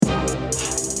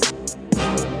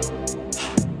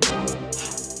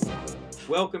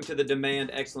Welcome to the Demand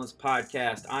Excellence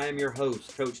Podcast. I am your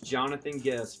host, Coach Jonathan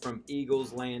Guest from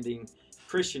Eagles Landing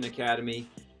Christian Academy.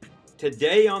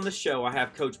 Today on the show, I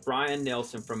have Coach Brian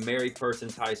Nelson from Mary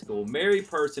Persons High School. Mary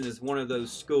Persons is one of those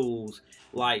schools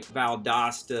like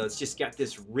Valdosta. It's just got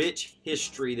this rich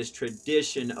history, this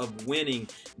tradition of winning.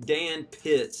 Dan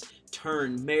Pitts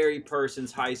turned Mary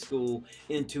Persons High School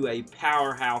into a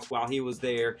powerhouse while he was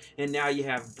there. And now you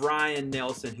have Brian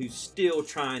Nelson, who's still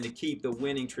trying to keep the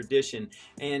winning tradition,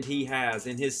 and he has.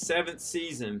 In his 7th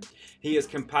season, he has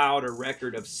compiled a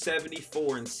record of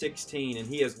 74-16, and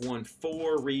he has won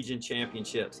 4 region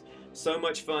championships. So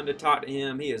much fun to talk to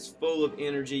him. He is full of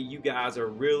energy. You guys are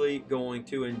really going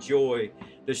to enjoy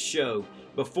the show.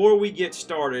 Before we get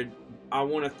started, I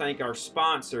want to thank our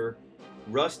sponsor,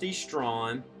 Rusty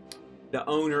Strawn, the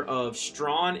owner of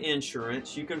Strawn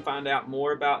Insurance. You can find out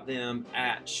more about them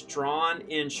at Strawn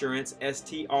Insurance,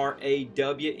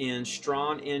 S-T-R-A-W-N,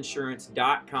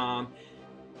 StrawnInsurance.com.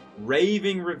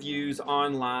 Raving reviews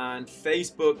online,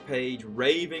 Facebook page,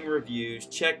 Raving Reviews.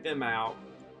 Check them out.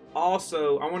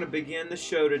 Also, I want to begin the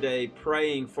show today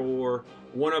praying for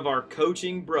one of our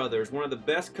coaching brothers, one of the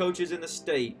best coaches in the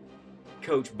state,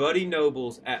 Coach Buddy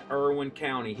Nobles at Irwin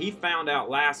County. He found out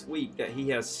last week that he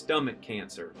has stomach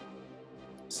cancer.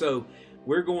 So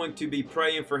we're going to be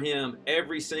praying for him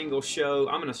every single show.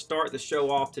 I'm going to start the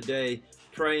show off today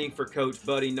praying for Coach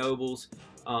Buddy Nobles.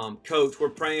 Coach, we're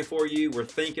praying for you. We're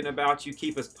thinking about you.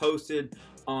 Keep us posted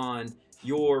on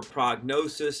your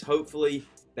prognosis. Hopefully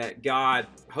God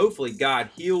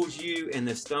heals you and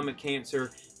the stomach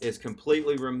cancer is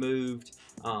completely removed.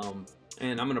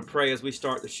 And I'm going to pray as we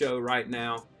start the show right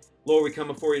now. Lord, we come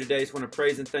before you today. Just want to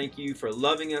praise and thank you for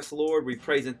loving us, Lord. We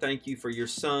praise and thank you for your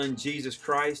Son, Jesus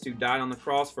Christ, who died on the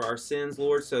cross for our sins,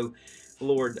 Lord. So,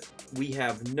 Lord, we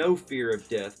have no fear of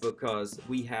death because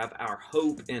we have our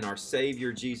hope in our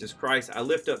Savior, Jesus Christ. I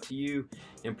lift up to you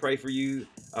and pray for you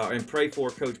and pray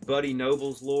for Coach Buddy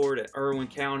Nobles, Lord, at Irwin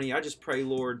County. I just pray,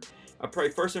 Lord, I pray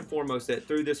first and foremost that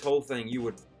through this whole thing, you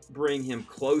would bring him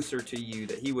closer to you,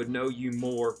 that he would know you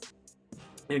more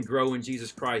and grow in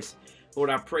Jesus Christ. Lord,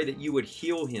 I pray that you would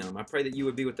heal him. I pray that you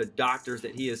would be with the doctors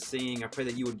that he is seeing. I pray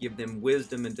that you would give them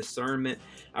wisdom and discernment.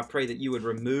 I pray that you would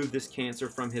remove this cancer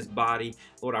from his body.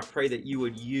 Lord, I pray that you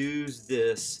would use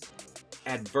this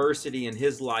adversity in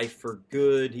his life for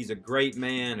good. He's a great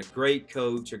man, a great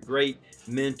coach, a great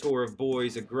mentor of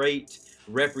boys, a great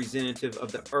representative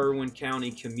of the Irwin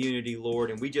County community,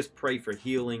 Lord. And we just pray for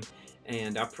healing.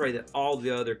 And I pray that all the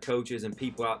other coaches and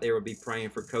people out there will be praying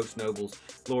for Coach Nobles.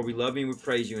 Lord, we love you and we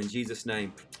praise you in Jesus'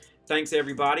 name. Thanks,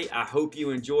 everybody. I hope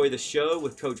you enjoy the show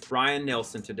with Coach Brian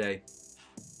Nelson today.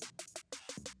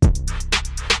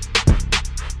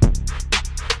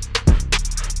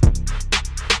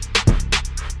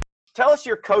 Tell us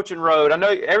your coaching road. I know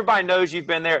everybody knows you've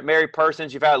been there at Mary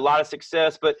Persons. You've had a lot of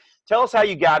success, but tell us how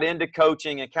you got into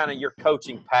coaching and kind of your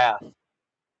coaching path.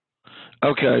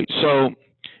 Okay, so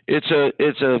it's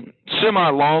a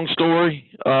semi-long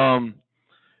story, and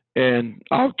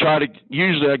I'll try to.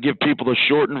 Usually, I give people the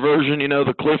shortened version,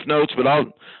 the Cliff Notes, but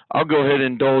I'll go ahead and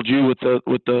indulge you with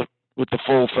the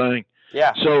full thing.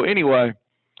 Yeah. So anyway,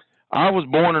 I was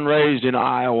born and raised in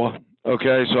Iowa.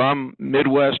 Okay, so I'm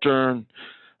Midwestern.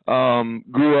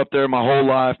 Grew up there my whole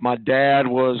life. My dad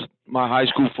was my high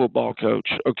school football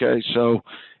coach. Okay, so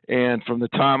and from the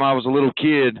time I was a little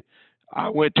kid, I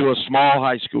went to a small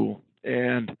high school.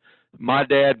 And my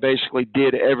dad basically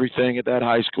did everything at that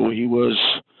high school. He was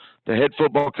the head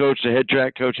football coach, the head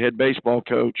track coach, head baseball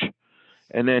coach,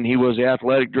 and then he was the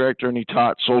athletic director, and he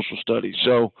taught social studies.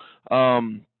 So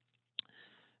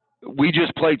we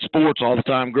just played sports all the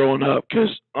time growing up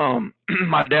because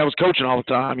my dad was coaching all the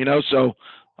time, So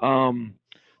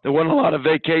there wasn't a lot of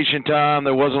vacation time.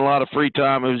 There wasn't a lot of free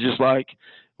time. It was just like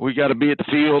we got to be at the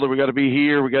field or we got to be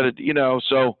here. We got to,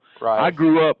 So right. I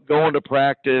grew up going to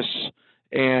practice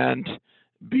and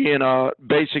being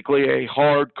basically a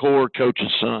hardcore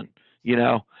coach's son,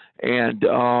 And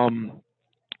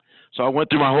so I went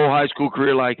through my whole high school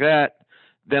career like that.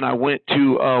 Then I went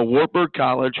to Wartburg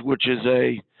College, which is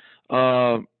a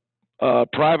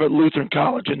private Lutheran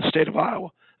college in the state of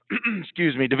Iowa.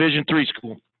 Excuse me, Division III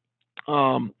school.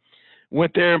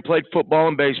 Went there and played football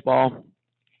and baseball.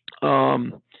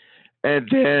 And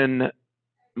then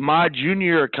my junior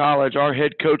year of college, our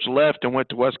head coach left and went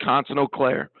to Wisconsin Eau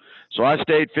Claire. So I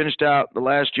stayed, finished out the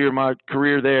last year of my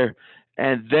career there.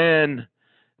 And then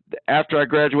after I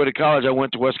graduated college, I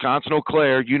went to Wisconsin Eau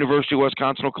Claire, University of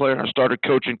Wisconsin Eau Claire, and I started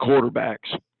coaching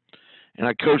quarterbacks. And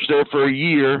I coached there for a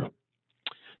year.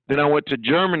 Then I went to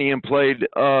Germany and played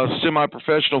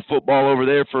semi-professional football over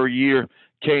there for a year,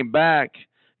 came back,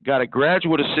 got a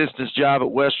graduate assistant's job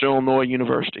at Western Illinois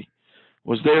University.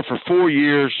 Was there for 4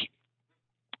 years.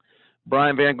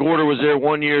 Brian Van Gorder was there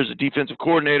 1 year as a defensive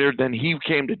coordinator. Then he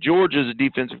came to Georgia as a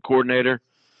defensive coordinator.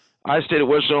 I stayed at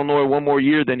Western Illinois 1 more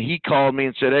year. Then he called me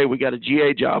and said, hey, we got a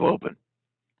GA job open.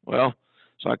 Well,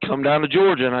 so I come down to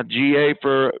Georgia, and I GA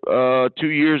for 2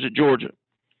 years at Georgia.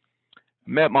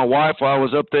 Met my wife while I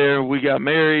was up there. We got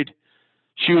married.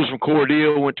 She was from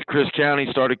Cordele, went to Chris County,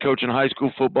 started coaching high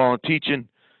school football and teaching.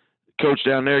 Coach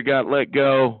down there got let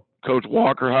go. Coach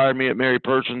Walker hired me at Mary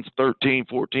Persons 13,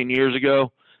 14 years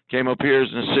ago. Came up here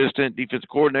as an assistant defensive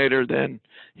coordinator. Then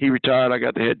he retired. I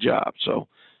got the head job. So,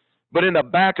 but in the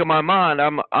back of my mind,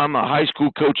 I'm a high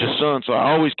school coach's son, so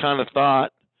I always kind of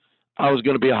thought I was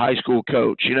going to be a high school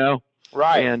coach, you know?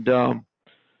 Right. And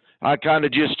I kind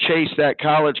of just chased that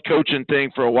college coaching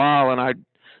thing for a while, and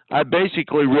I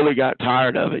basically really got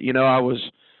tired of it. You know, I was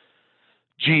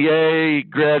GA,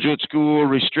 graduate school,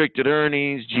 restricted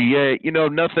earnings, GA, you know,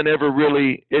 nothing ever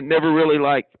really, it never really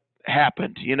like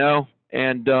happened, you know?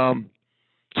 And so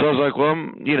I was like, well,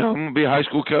 I'm going to be a high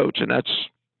school coach, and that's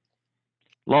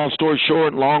long story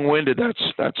short and long-winded. That's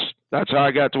how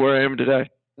I got to where I am today.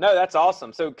 No, that's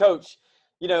awesome. So, Coach,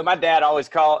 you know, my dad always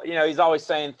he's always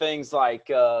saying things like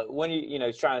when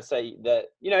he's trying to say that,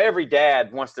 every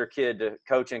dad wants their kid to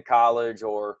coach in college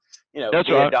or, that's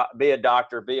right. Be a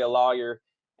doctor, be a lawyer.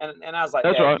 And I was like,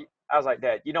 that's Dad, right. I was like,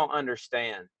 Dad, you don't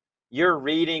understand. You're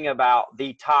reading about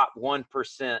the top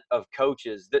 1% of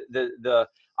coaches, the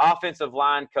offensive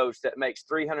line coach that makes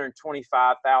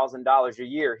 $325,000 a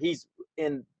year. He's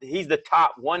the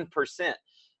top 1%.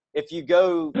 If you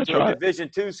go to a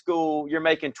Division II school, you're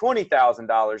making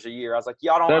 $20,000 a year. I was like,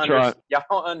 y'all don't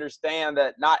understand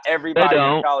that not everybody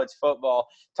in college football.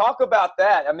 Talk about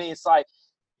that. I mean, it's like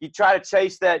you try to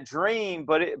chase that dream,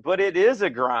 but it is a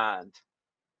grind.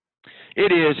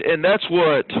 It is, and that's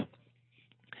what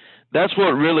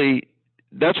really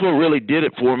did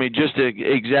it for me. Just the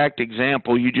exact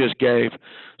example you just gave.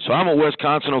 So I'm a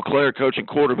Wisconsin Eau Claire coaching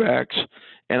quarterbacks,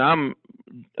 and I'm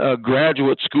a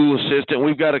graduate school assistant.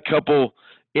 We've got a couple,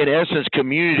 in essence,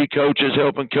 community coaches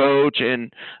helping coach,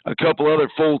 and a couple other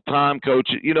full-time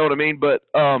coaches. You know what I mean? But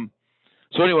so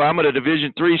anyway, I'm at a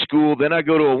Division III school. Then I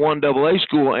go to a 1AA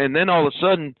school, and then all of a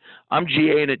sudden I'm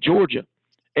GAing at Georgia,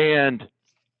 and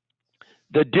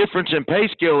the difference in pay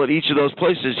scale at each of those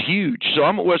places is huge. So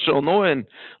I'm at Western Illinois, and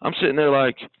I'm sitting there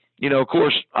like, of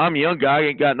course, I'm a young guy, I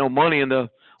ain't got no money, and the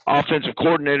offensive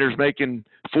coordinator's making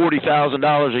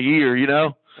 $40,000 a year,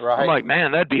 Right. I'm like,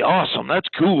 man, that'd be awesome. That's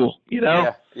cool,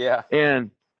 Yeah.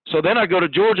 And so then I go to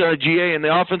Georgia at GA, and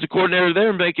the offensive coordinator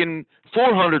there making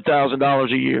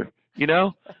 $400,000 a year,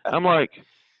 I'm like,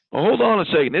 well, hold on a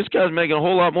second. This guy's making a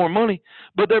whole lot more money,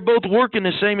 but they're both working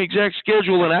the same exact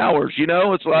schedule and hours.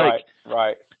 It's like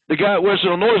right. The guy at Western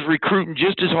Illinois is recruiting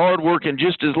just as hard, working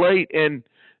just as late, and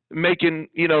making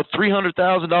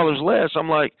 $300,000 less. I'm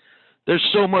like, there's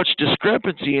so much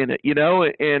discrepancy in it,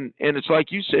 and it's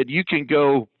like you said, you can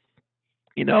go,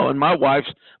 and my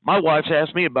wife's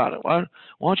asked me about it. Why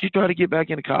don't you try to get back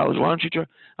into college? Why don't you try?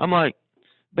 I'm like,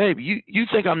 babe, you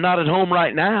think I'm not at home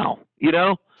right now,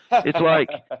 It's like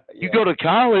you go to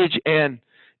college and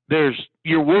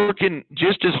you're working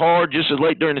just as hard, just as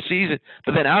late during the season,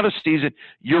 but then out of season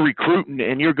you're recruiting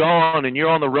and you're gone and you're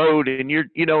on the road and you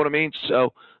know what I mean?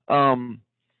 So I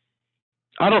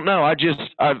don't know.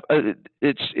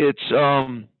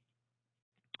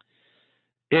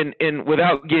 And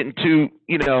without getting too,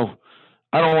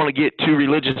 I don't want to get too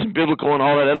religious and biblical and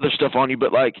all that other stuff on you,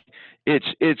 but like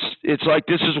it's like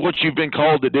this is what you've been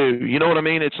called to do. You know what I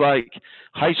mean? It's like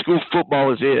high school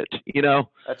football is it.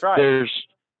 That's right.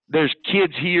 There's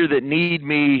kids here that need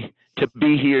me to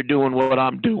be here doing what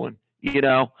I'm doing.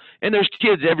 And there's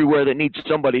kids everywhere that need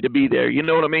somebody to be there. You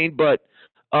know what I mean? But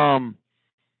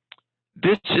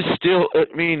this is still. I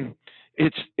mean,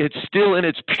 it's still in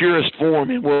its purest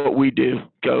form in what we do,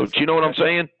 Coach. You know what I'm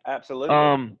saying?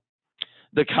 Absolutely.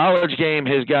 The college game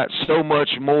has got so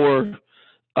much more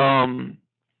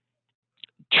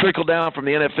trickle down from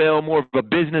the NFL, more of a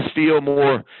business feel,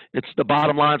 more it's the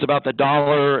bottom line's about the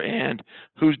dollar and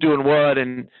who's doing what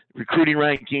and recruiting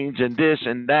rankings and this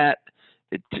and that.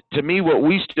 To me, what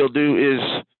we still do is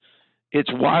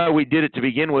it's why we did it to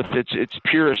begin with. It's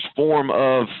purest form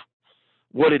of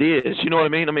what it is. You know what I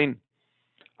mean? I mean,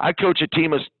 I coach a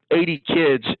team of 80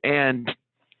 kids and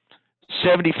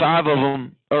 75 of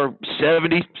them or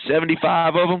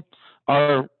 75 of them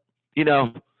are,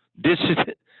 this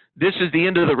is the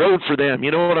end of the road for them.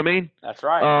 You know what I mean? That's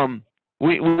right.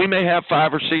 We may have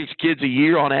 5 or 6 kids a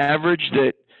year on average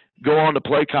that go on to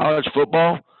play college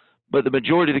football, but the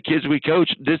majority of the kids we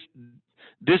coach,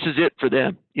 this is it for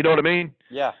them. You know what I mean?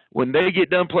 Yeah. When they get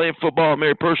done playing football at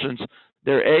Mary Persons,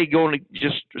 they're going to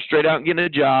just straight out and getting a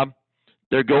job.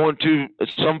 They're going to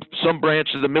some branch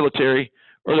of the military,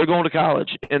 or they're going to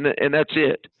college, and that's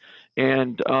it.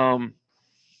 And I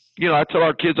tell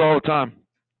our kids all the time,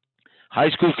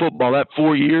 high school football, that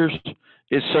 4 years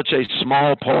is such a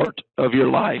small part of your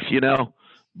life,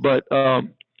 But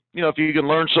if you can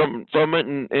learn something from it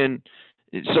and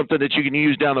it's something that you can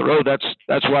use down the road,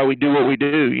 that's why we do what we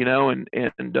do,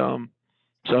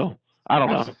 so I don't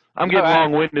know. I'm getting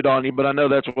long-winded on you, but I know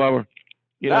that's why we're,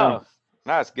 No,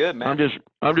 it's good, man.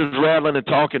 I'm just rattling and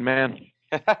talking, man.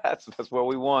 that's what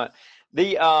we want.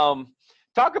 The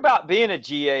talk about being a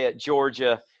GA at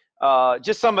Georgia.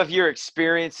 Just some of your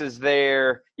experiences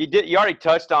there. You already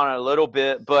touched on it a little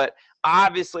bit, but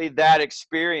obviously that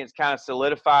experience kind of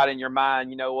solidified in your mind,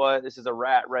 you know what, this is a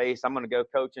rat race. I'm going to go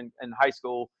coach in high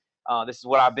school. This is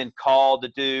what I've been called to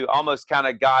do. Almost kind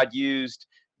of God used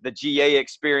the GA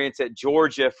experience at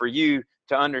Georgia for you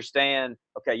to understand,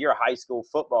 okay, you're a high school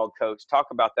football coach. Talk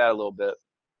about that a little bit.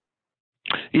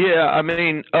 Yeah, I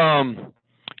mean,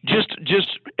 just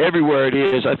everywhere it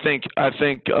is. I think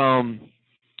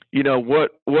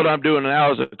what I'm doing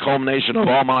now is a culmination of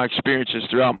all my experiences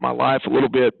throughout my life a little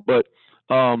bit. But,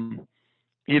 in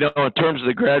terms of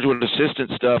the graduate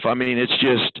assistant stuff, I mean, it's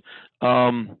just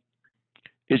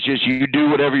you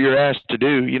do whatever you're asked to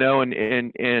do,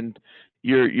 and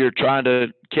you're trying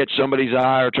to catch somebody's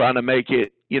eye or trying to make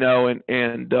it, and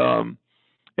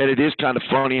it is kind of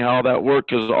funny how that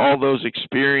worked, because all those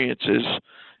experiences,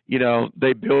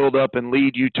 they build up and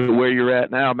lead you to where you're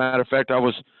at now. Matter of fact, I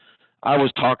was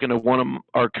talking to one of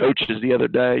our coaches the other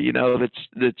day,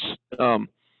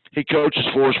 he coaches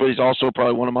for us, but he's also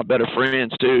probably one of my better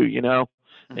friends too,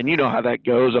 and you know how that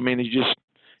goes. I mean, you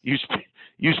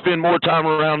spend more time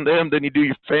around them than you do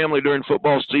your family during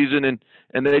football season,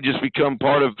 and they just become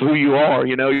part of who you are,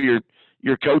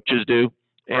 your coaches do.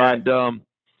 Right.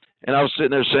 And I was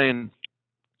sitting there saying,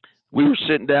 we were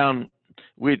sitting down,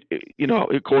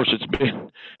 of course it's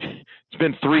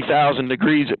been 3,000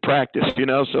 degrees at practice,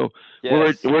 so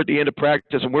yes. we're at the end of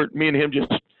practice, and me and him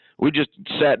we just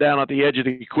sat down at the edge of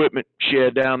the equipment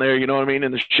shed down there,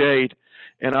 in the shade,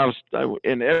 and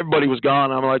and everybody was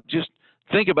gone. I'm like, just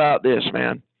think about this,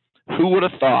 man. Who would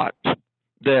have thought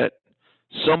that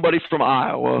somebody from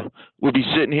Iowa would be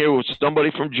sitting here with somebody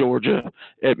from Georgia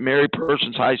at Mary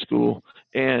Persons High School,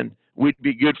 and we'd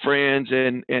be good friends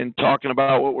and talking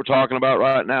about what we're talking about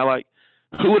right now? Like,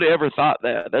 who would have ever thought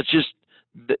that? That's just,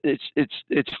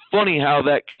 it's funny how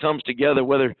that comes together,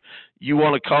 whether you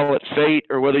want to call it fate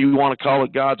or whether you want to call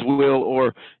it God's will,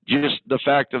 or just the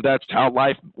fact of that's how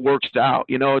life works out.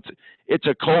 It's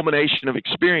a culmination of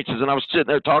experiences. And I was sitting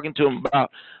there talking to him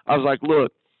about, I was like,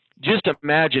 look, just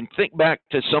imagine, think back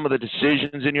to some of the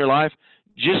decisions in your life.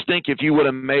 Just think if you would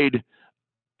have made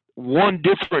one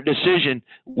different decision,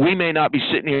 we may not be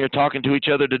sitting here talking to each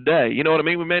other today. You know what I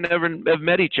mean? We may never have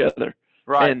met each other.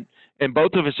 Right. And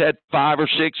both of us had 5 or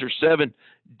 6 or 7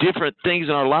 different things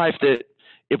in our life that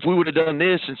if we would have done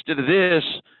this instead of this,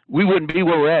 we wouldn't be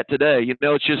where we're at today.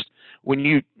 It's just when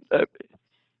you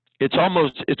it's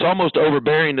almost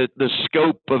overbearing the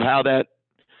scope of how that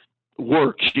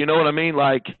works. You know what I mean?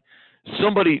 Like,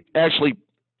 somebody actually,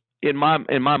 in my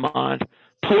mind,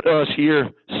 put us here,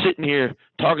 sitting here,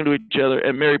 talking to each other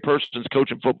at Mary Persons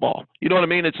coaching football. You know what I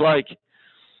mean? It's like,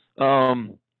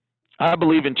 I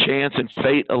believe in chance and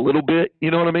fate a little bit,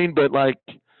 you know what I mean? But like,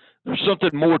 there's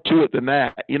something more to it than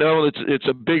that. It's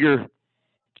a bigger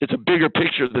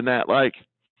picture than that. Like,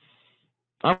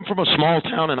 I'm from a small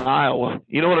town in Iowa.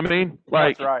 You know what I mean?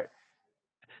 Like, that's right.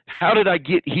 How did I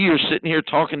get here, sitting here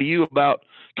talking to you about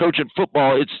coaching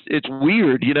football? It's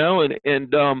weird, and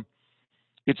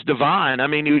it's divine. I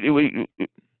mean,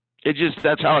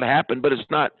 that's how it happened, but it's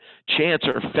not chance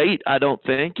or fate, I don't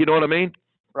think. You know what I mean?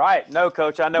 Right. No,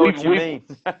 Coach, I know what you mean.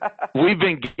 We've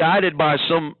been guided by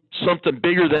something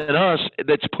bigger than us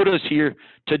that's put us here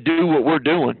to do what we're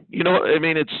doing. You know, I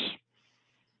mean,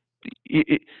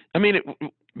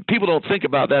 people don't think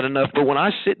about that enough, but when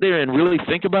I sit there and really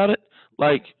think about it,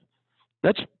 like,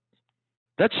 that's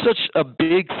such a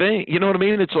big thing. You know what I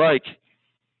mean? It's like,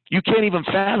 you can't even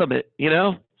fathom it,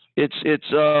 it's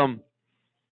and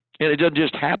it doesn't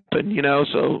just happen,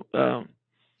 so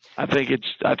I think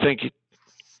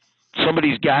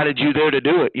somebody's guided you there to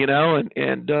do it, and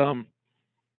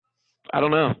I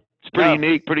don't know. It's pretty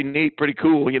unique, pretty neat, pretty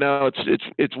cool.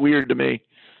 It's weird to me.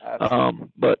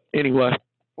 But anyway,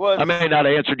 I may not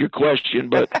have answered your question,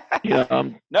 but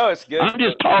no, it's good. I'm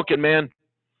just talking, man.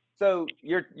 So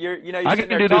you're I can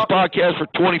do this podcast for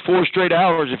 24 straight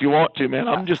hours if you want to, man.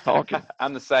 I'm just talking.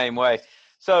 I'm the same way.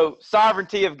 So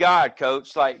sovereignty of God,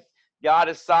 Coach. Like God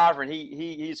is sovereign.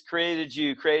 He's created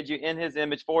you in His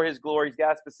image for His glory. He's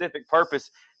got a specific purpose,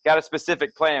 got a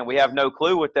specific plan. We have no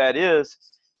clue what that is,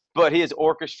 but He has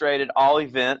orchestrated all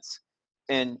events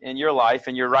in your life,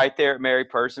 and you're right there at Mary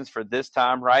Persons for this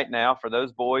time right now, for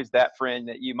those boys, that friend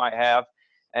that you might have,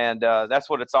 and that's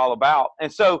what it's all about.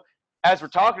 And so, as we're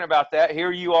talking about that,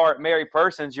 here you are at Mary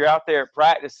Persons. You're out there at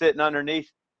practice, sitting underneath.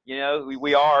 You know,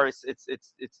 we are. It's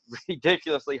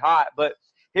ridiculously hot, but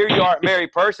here you are at Mary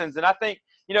Persons, and I think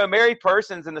Mary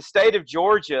Persons in the state of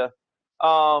Georgia.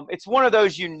 It's one of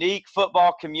those unique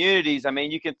football communities. I mean,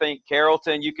 you can think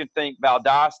Carrollton, you can think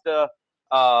Valdosta.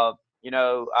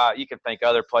 You can think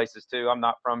other places too. I'm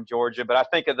not from Georgia, but I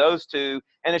think of those two,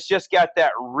 and it's just got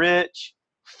that rich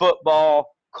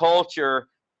football culture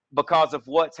because of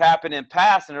what's happened in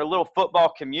past, and they're little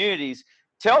football communities.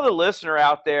 Tell the listener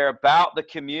out there about the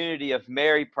community of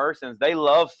Mary Persons. They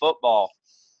love football.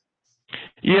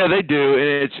 Yeah, they do,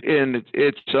 and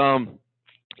it's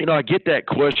I get that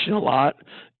question a lot,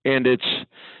 and it's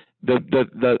the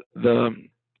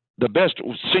best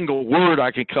single word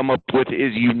I can come up with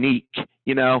is unique,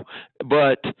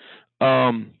 but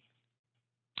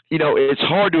it's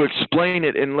hard to explain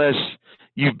it unless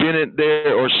you've been in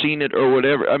there or seen it or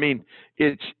whatever. I mean,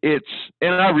 it's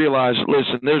and I realize,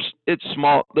 listen, it's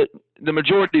small. The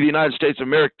majority of the United States of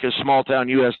America is small town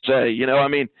USA. I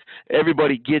mean,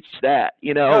 everybody gets that.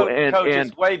 Coach,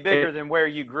 it's way bigger than where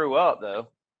you grew up, though.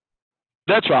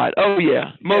 That's right. Oh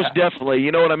yeah, most definitely.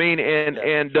 You know what I mean? And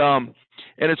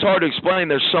it's hard to explain.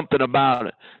 There's something about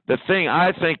it. The thing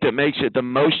I think that makes it the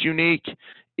most unique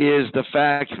is the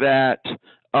fact that,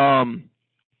 and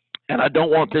I don't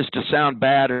want this to sound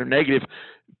bad or negative,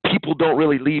 people don't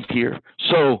really leave here.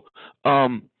 So,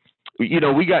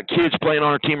 we got kids playing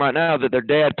on our team right now that their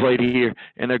dad played here,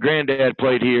 and their granddad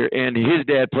played here, and his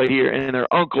dad played here, and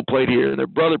their uncle played here, and their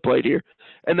brother played here,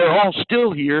 and they're all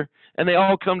still here, and they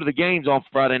all come to the games on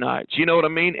Friday nights. You know what I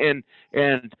mean?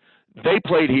 And they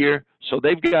played here, so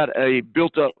they've got a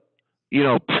built-up,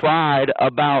 pride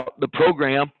about the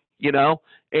program,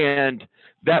 and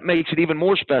that makes it even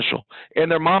more special. And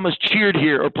their mamas cheered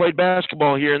here or played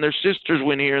basketball here, and their sisters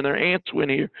went here, and their aunts went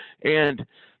here, and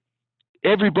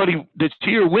everybody that's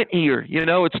here went here.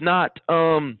 It's not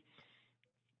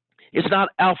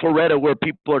Alpharetta where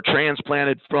people are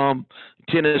transplanted from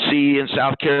Tennessee and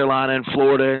South Carolina and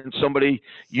Florida, and somebody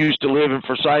used to live in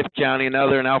Forsyth County and now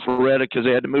they're in Alpharetta because they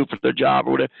had to move for their job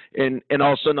or whatever, and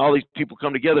all of a sudden all these people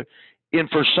come together. In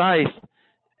Forsyth,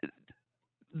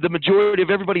 the majority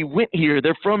of everybody went here.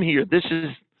 They're from here. This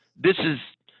is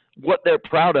what they're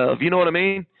proud of. You know what I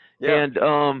mean? Yeah. And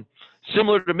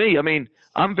similar to me, I mean,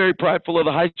 I'm very prideful of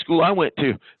the high school I went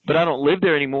to, but I don't live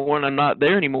there anymore, and I'm not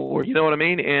there anymore. You know what I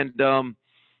mean? And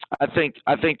I think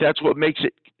that's what makes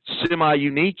it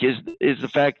semi-unique is the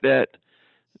fact that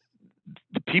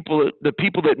the people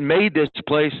that made this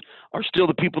place are still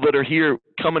the people that are here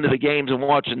coming to the games and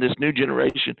watching this new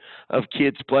generation of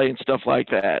kids play and stuff like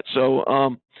that. So,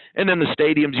 and then the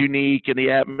stadium's unique and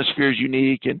the atmosphere is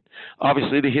unique, and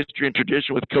obviously the history and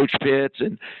tradition with Coach Pitts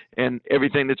and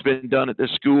everything that's been done at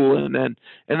this school, and then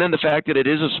the fact that it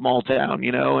is a small town,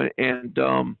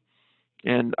 and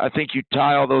I think you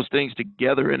tie all those things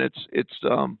together, and it's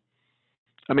a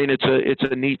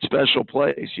neat, special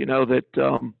place,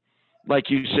 that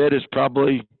like you said is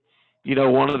probably,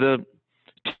 one of the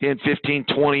 10, 15,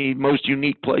 20 most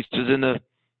unique places in the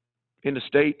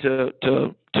state to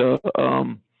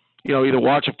either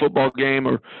watch a football game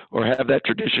or have that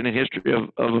tradition and history of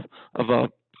a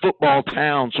football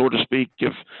town, so to speak,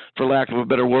 if for lack of a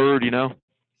better word,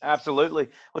 Absolutely.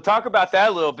 Well, talk about that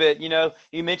a little bit. You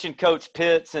mentioned Coach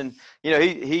Pitts, and he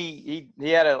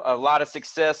had a lot of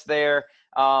success there.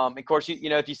 Of course,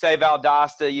 if you say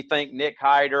Valdosta, you think Nick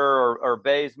Hyder or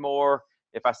Bazemore,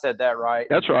 if I said that right.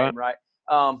 That's right. Right.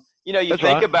 You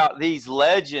think about these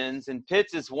legends, and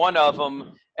Pitts is one of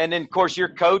them. And then, of course,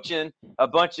 you're coaching a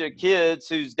bunch of kids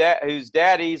whose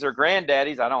daddies or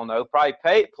granddaddies, I don't know, probably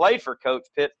played for Coach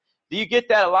Pitts. Do you get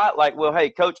that a lot? Like, well, hey,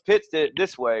 Coach Pitts did it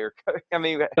this way, or I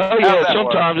mean, oh yeah,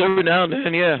 sometimes work? Every now and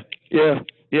then, yeah.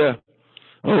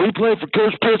 Oh, we played for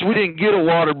Coach Pitts. We didn't get a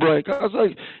water break. I was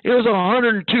like, it was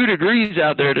 102 degrees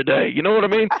out there today. You know what I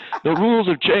mean? The rules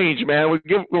have changed, man. We're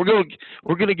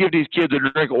gonna give these kids a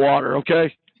drink of water,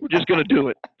 okay? We're just gonna do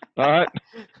it. All right.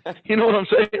 You know what I'm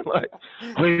saying? Like,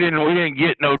 we didn't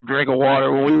get no drink of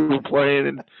water when we were playing,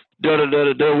 and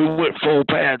We went full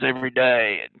pads every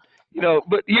day, and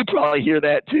but you probably hear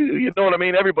that too. You know what I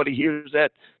mean? Everybody hears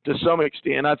that to some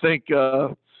extent. I think I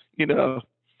think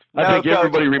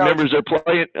everybody remembers their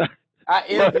playing. I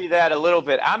envy that a little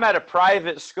bit. I'm at a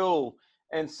private school,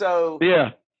 And so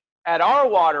Yeah. at our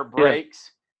water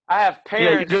breaks, I have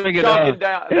parents chunking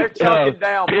down. They're chunking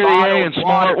down Perrier bottled and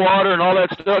Smart water and all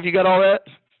that stuff. You got all that?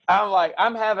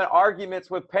 I'm having arguments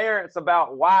with parents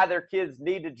about why their kids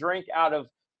need to drink out of,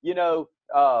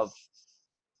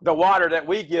 the water that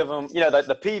we give them,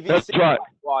 the PVC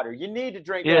water. You need to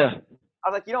drink that. I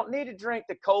was like, you don't need to drink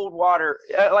the cold water.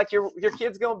 Like your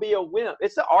kid's going to be a wimp.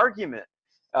 It's an argument.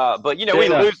 But, we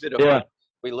lose it.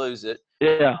 We lose it.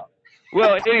 Yeah.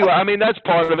 Well, anyway, I mean, that's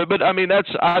part of it. But, I mean,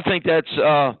 I think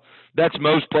that's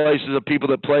most places of people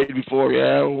that played before.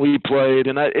 Yeah, we played.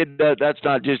 And that's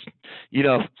not just,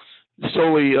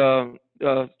 solely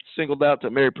singled out to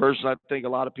Mary Person. I think a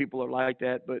lot of people are like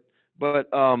that. But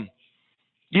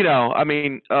I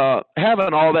mean,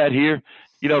 having all that here,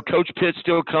 Coach Pitt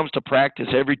still comes to practice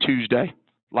every Tuesday,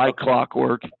 like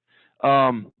clockwork.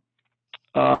 But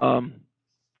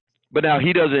now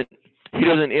he doesn't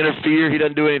interfere. He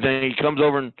doesn't do anything. He comes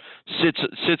over and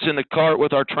sits in the cart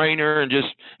with our trainer and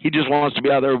he just wants to be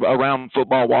out there around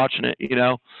football watching it,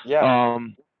 Yeah.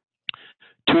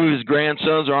 Two of his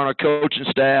grandsons are on our coaching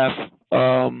staff.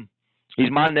 He's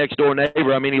my next door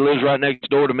neighbor. I mean, he lives right next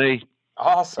door to me.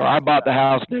 Awesome. Or I bought the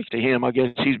house next to him. I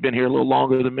guess he's been here a little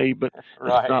longer than me, but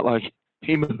It's not like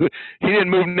he didn't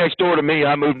move next door to me.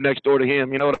 I moved next door to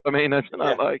him. You know what I mean? That's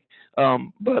not like,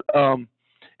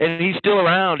 and he's still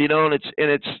around, and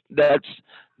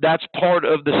that's part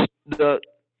of the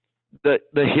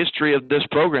history of this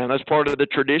program. That's part of the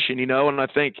tradition, and I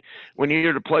think when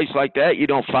you're at a place like that, you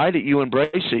don't fight it, you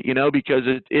embrace it, because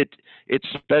it's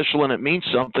special and it means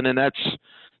something. And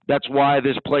that's why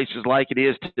this place is like it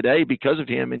is today, because of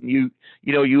him. And you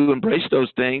embrace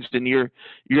those things, and you're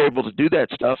able to do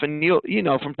that stuff. And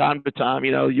from time to time,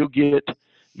 you'll get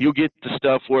the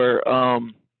stuff where, of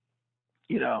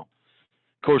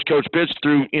course, Coach Pitts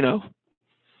threw,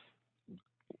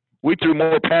 we threw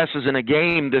more passes in a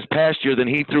game this past year than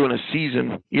he threw in a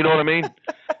season. You know what I mean?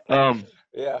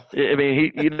 Yeah. I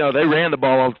mean, they ran the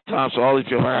ball all the time, so all these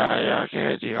people, I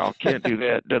can't do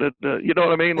that. You know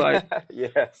what I mean? Like,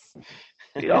 yes.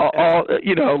 all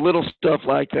little stuff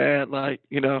like that, like,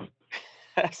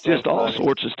 That's just so all funny.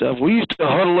 sorts of stuff. We used to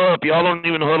huddle up. Y'all don't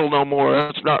even huddle no more.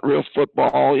 That's not real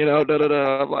football.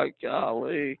 I'm like,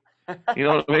 golly. You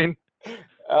know what I mean?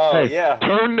 Oh, hey, yeah.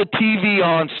 Turn the TV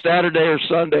on Saturday or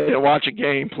Sunday and watch a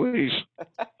game, please.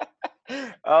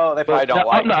 Oh, they probably don't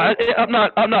like it. I'm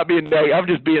not being negative. I'm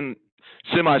just being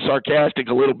semi-sarcastic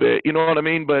a little bit. You know what I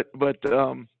mean? But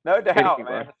no doubt, anyway,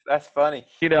 man. That's funny.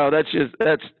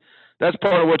 That's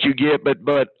part of what you get.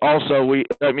 But also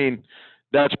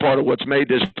that's part of what's made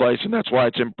this place, and that's why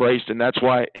it's embraced, and that's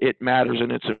why it matters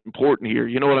and it's important here.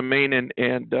 You know what I mean? And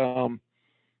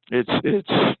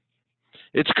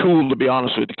it's cool, to be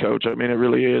honest with you, Coach. I mean, it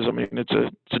really is. I mean, it's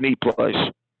a neat place.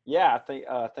 Yeah,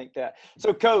 I think that.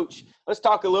 So, Coach, let's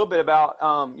talk a little bit about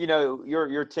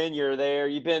your tenure there.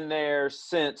 You've been there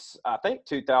since I think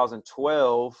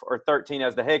 2012 or 13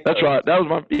 as the head coach. That's right. That was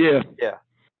my Yeah.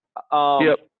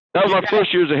 Yep. That was my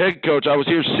first year as a head coach. I was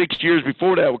here 6 years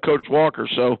before that with Coach Walker.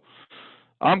 So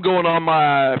I'm going on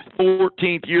my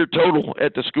 14th year total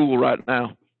at the school right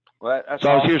now. Well, that's so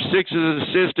awesome. I was here 6 as an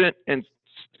assistant and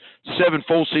 7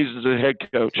 full seasons as a head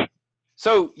coach.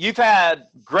 So you've had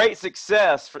great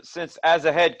success since as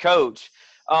a head coach.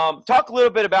 Talk a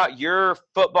little bit about your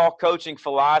football coaching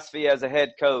philosophy as a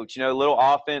head coach. Little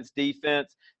offense,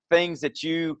 defense, things that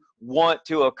you want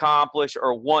to accomplish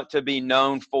or want to be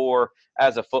known for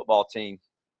as a football team.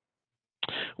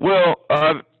 Well,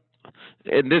 and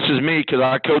this is me because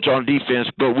I coach on defense,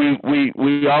 but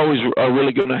we always are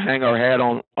really going to hang our hat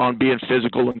on being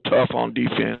physical and tough on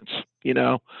defense.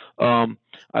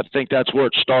 I think that's where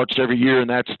it starts every year, and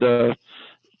that's the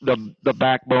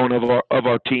backbone of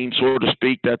our team, so to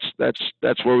speak.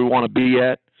 That's where we want to be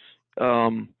at,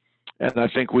 and I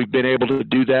think we've been able to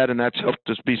do that, and that's helped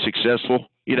us be successful.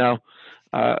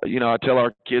 I tell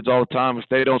our kids all the time, if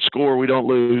they don't score, we don't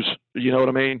lose. You know what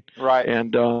I mean? Right.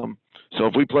 And so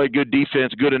if we play good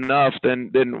defense, good enough,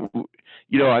 then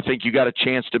I think you got a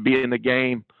chance to be in the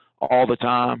game all the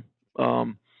time.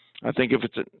 I think if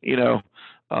it's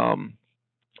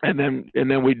and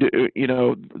then we do,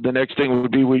 the next thing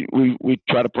would be we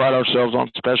try to pride ourselves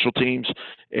on special teams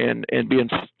and being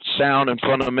sound and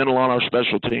fundamental on our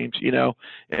special teams,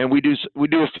 and we do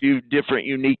a few different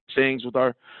unique things with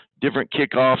our different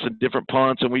kickoffs and different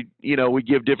punts, and we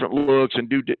give different looks and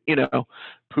do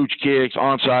pooch kicks,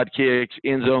 onside kicks,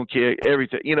 end zone kick,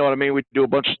 everything. You know what I mean? We do a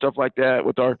bunch of stuff like that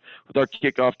with our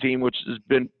kickoff team, which has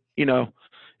been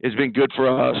good for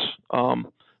us.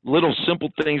 Little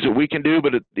simple things that we can do,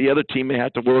 but the other team may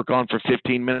have to work on for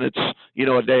 15 minutes,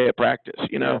 a day at practice,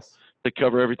 Yes. to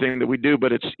cover everything that we do,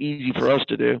 but it's easy for us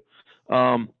to do.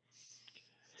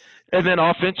 And then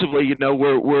offensively, you know,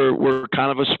 we're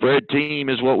kind of a spread team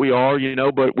is what we are, you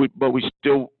know, but we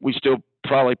still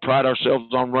probably pride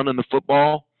ourselves on running the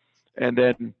football, and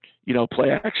then, you know,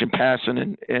 play action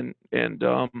passing and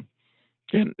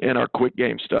our quick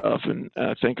game stuff. And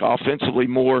I think offensively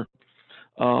more,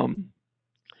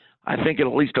 I think at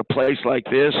least a place like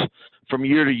this, from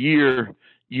year to year,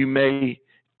 you may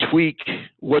tweak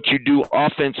what you do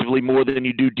offensively more than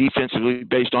you do defensively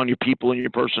based on your people and your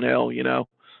personnel, you know.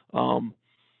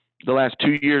 The last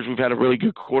 2 years we've had a really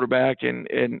good quarterback and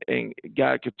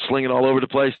guy could sling it all over the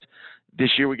place.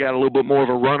 This year we got a little bit more of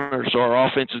a runner, so our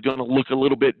offense is going to look a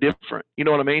little bit different. You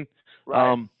know what I mean?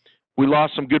 Right. We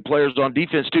lost some good players on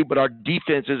defense too, but our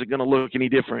defense isn't going to look any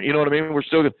different. You know what I mean? We're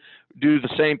still going to do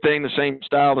the same thing, the same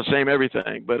style, the same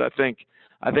everything. But I think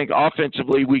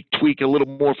offensively we tweak a little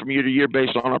more from year to year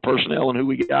based on our personnel and who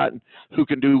we got and who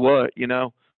can do what, you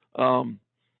know.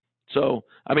 So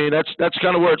I mean that's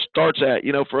kind of where it starts at,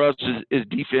 you know, for us is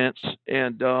defense,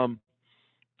 and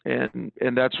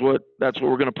that's what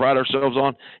we're going to pride ourselves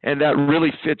on, and that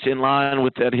really fits in line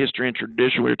with that history and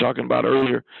tradition we were talking about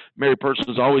earlier. Mary Person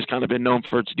has always kind of been known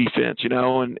for its defense, you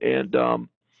know, and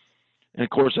of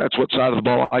course that's what side of the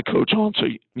ball I coach on, so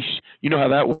you know how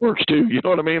that works too. You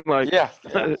know what I mean? Like yeah.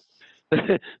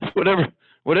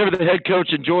 whatever the head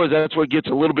coach enjoys, that's what gets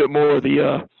a little bit more of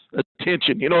the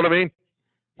attention. You know what I mean?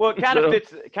 Well, it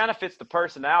kind of fits the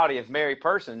personality of Mary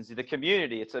Persons, the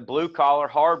community. It's a blue collar,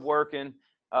 hardworking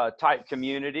type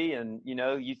community, and you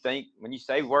know, you think when you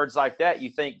say words like that, you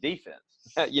think defense.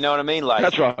 You know what I mean? Like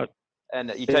that's right.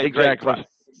 And you take exactly.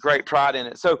 great pride in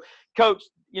it. So, Coach,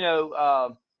 you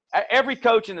know, every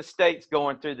coach in the state's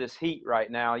going through this heat right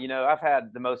now. You know, I've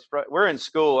had we're in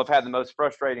school. I've had the most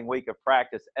frustrating week of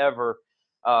practice ever.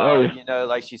 You know,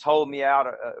 like she's holding me out.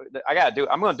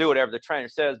 I'm going to do whatever the trainer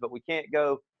says, but we can't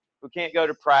go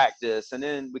to practice, and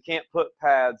then we can't put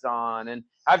pads on. And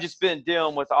I've just been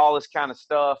dealing with all this kind of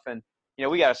stuff. And, you know,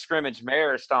 we got a scrimmage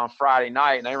Marist on Friday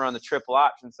night, and they run the triple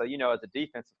option. So, you know, as a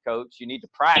defensive coach, you need to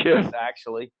practice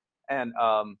actually. And,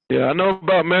 yeah, I know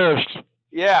about Marist.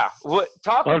 Yeah.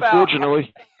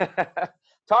 Unfortunately.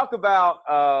 Talk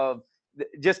about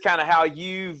just kind of how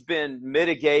you've been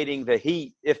mitigating the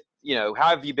heat. If, you know, how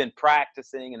have you been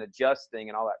practicing and adjusting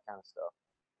and all that kind of stuff?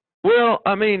 Well,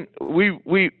 I mean,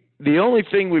 the only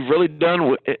thing we've really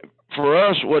done for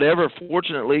us, whatever,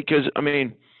 fortunately, because, I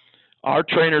mean, our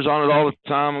trainer's on it all the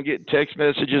time. I'm getting text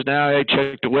messages now, hey,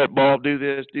 check the wet ball, do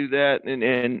this, do that,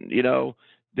 and you know,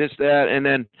 this, that. And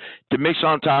then to mix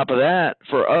on top of that,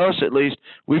 for us at least,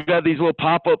 we've got these little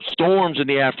pop-up storms in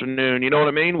the afternoon, you know what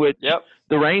I mean? Which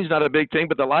the rain's not a big thing,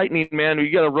 but the lightning, man,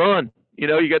 you got to run. You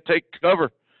know, you got to take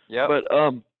cover. Yeah.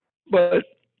 But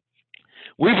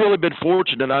we've really been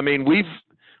fortunate. I mean,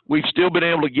 we've still been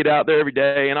able to get out there every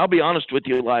day, and I'll be honest with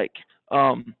you, like,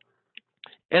 and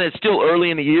it's still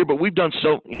early in the year, but we've done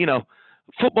so, you know,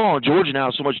 football in Georgia now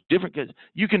is so much different because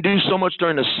you can do so much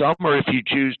during the summer if you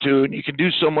choose to, and you can do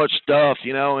so much stuff,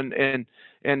 you know, and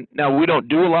now we don't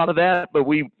do a lot of that, but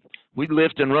we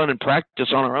lift and run and practice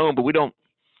on our own, but we don't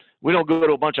go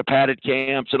to a bunch of padded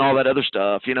camps and all that other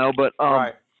stuff, you know, but,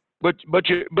 right. But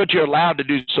you're allowed to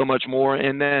do so much more,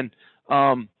 and then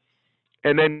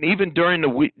even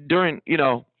during you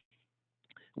know,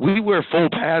 we wear full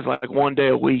pads like one day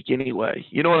a week anyway.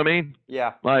 You know what I mean?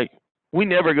 Yeah. Like we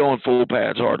never go in full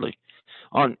pads hardly.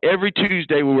 On every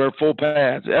Tuesday we wear full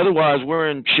pads. Otherwise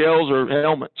we're in shells or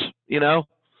helmets. You know,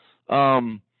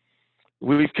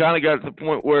 we've kind of got to the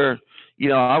point where, you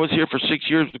know, I was here for 6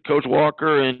 years with Coach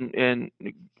Walker and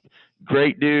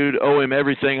great dude, owe him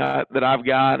everything that I've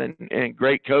got, and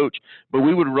great coach. But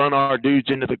we would run our dudes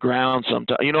into the ground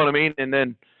sometimes. You know what I mean? And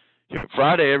then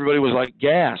Friday, everybody was like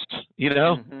gassed, you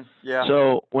know? Mm-hmm. Yeah.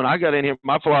 So when I got in here,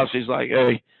 my philosophy is like,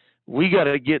 hey, we got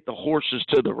to get the horses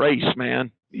to the race,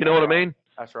 man. You know what I mean?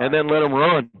 That's right. And then let them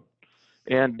run.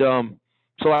 And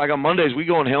so like on Mondays, we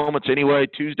go in helmets anyway.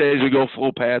 Tuesdays, we go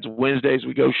full pads. Wednesdays,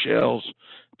 we go shells.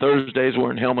 Thursdays,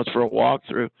 we're in helmets for a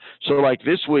walkthrough. So like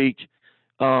this week,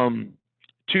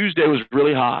 Tuesday was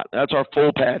really hot. That's our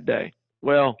full pad day.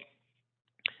 Well,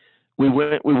 we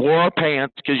wore our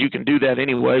pants because you can do that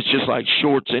anyway. It's just like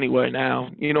shorts anyway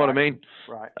now. You know what I mean?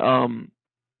 Right.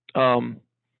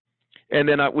 And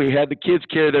then we had the kids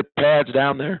carry their pads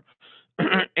down there.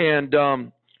 And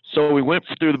so we went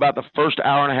through about the first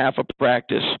hour and a half of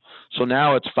practice. So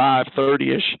now it's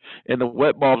 5:30ish, and the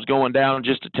wet ball's going down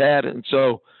just a tad. And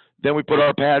so then we put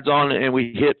our pads on and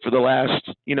we hit for the last,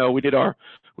 you know, we did our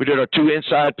 2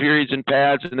 inside periods in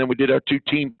pads, and then we did our 2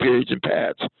 team periods in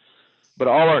pads. But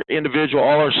all our individual,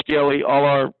 all our skelly, all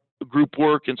our group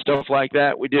work and stuff like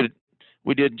that, we did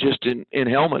just in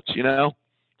helmets, and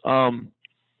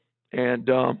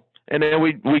then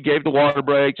we gave the water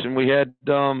breaks, and we had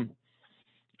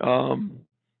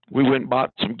we went and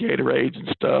bought some Gatorades and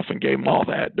stuff and gave them all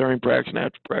that during practice and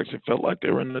after practice. It felt like they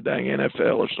were in the dang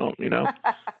NFL or something,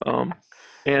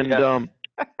 and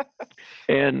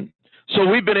and so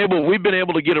we've been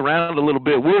able to get around a little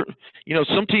bit. We're,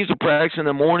 some teams are practicing in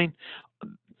the morning.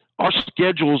 Our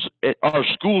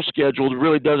school schedule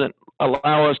really doesn't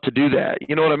allow us to do that.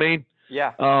 You know what I mean?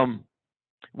 Yeah.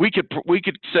 We could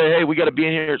say, hey, we got to be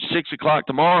in here at 6 o'clock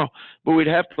tomorrow, but we'd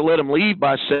have to let them leave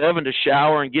by 7 to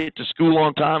shower and get to school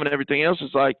on time and everything else.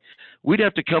 It's like we'd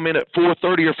have to come in at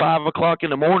 4:30 or 5 o'clock in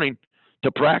the morning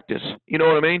to practice. You know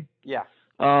what I mean? Yeah.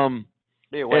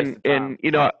 Be a waste of time.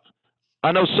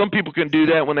 I know some people can do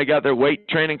that when they got their weight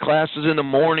training classes in the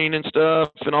morning and stuff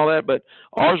and all that, but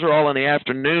ours are all in the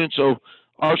afternoon, so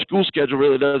our school schedule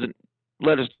really doesn't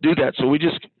let us do that. So we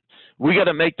got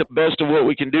to make the best of what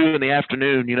we can do in the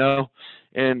afternoon,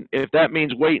 and if that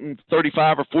means waiting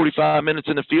 35 or 45 minutes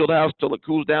in the field house till it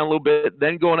cools down a little bit,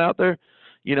 then going out there,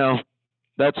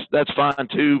 that's fine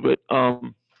too. But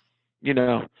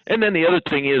and then the other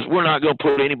thing is we're not going to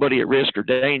put anybody at risk or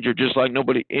danger, just like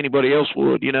anybody else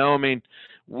would. I mean,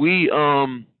 we I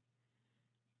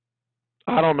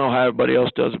don't know how everybody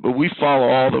else does it, but we follow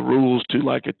all the rules to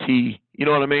like a T. You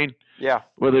know what I mean? Yeah.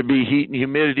 Whether it be heat and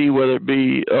humidity, whether it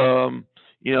be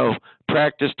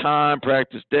practice time,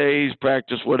 practice days,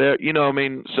 practice whatever.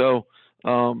 So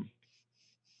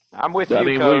I'm with you,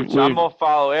 Coach. I'm going to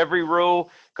follow every rule,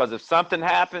 because if something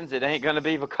happens, it ain't going to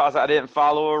be because I didn't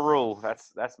follow a rule.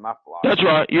 That's my philosophy. That's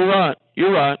right. You're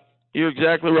right. You're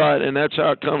exactly right, and that's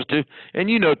how it comes to. And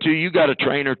too, you got a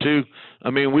trainer too. I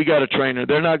mean, we got a trainer.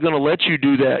 They're not going to let you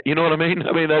do that. You know what I mean?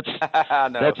 I mean, that's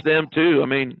that's them too. I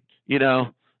mean,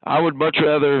 I would much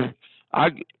rather. I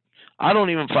don't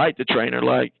even fight the trainer.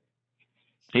 Like,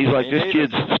 he's like, this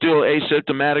kid's still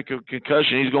asymptomatic of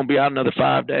concussion. He's going to be out another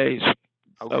 5 days.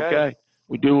 Okay.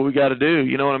 We do what we got to do.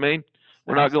 You know what I mean?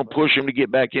 We're not going to push him to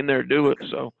get back in there and do it.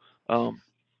 So,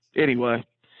 anyway,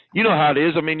 you know how it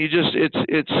is. I mean,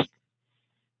 it's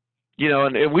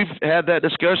and we've had that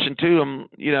discussion too.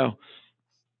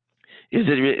 Is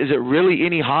it really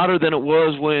any hotter than it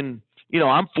was when,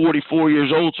 I'm 44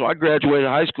 years old, so I graduated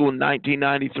high school in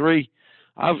 1993.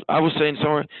 I was saying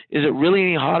somewhere, is it really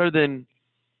any hotter than,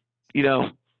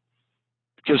 because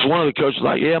one of the coaches was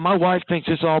like, yeah, my wife thinks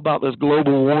it's all about this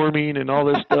global warming and all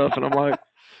this stuff. And I'm like,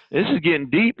 this is getting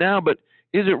deep now, but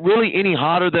is it really any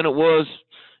hotter than it was,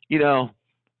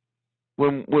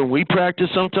 when we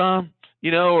practiced sometime,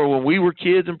 or when we were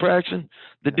kids and practicing?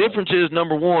 The difference is,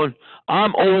 number one,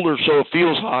 I'm older, so it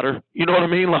feels hotter. You know what I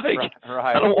mean? Like,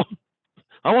 right.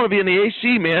 I want to be in the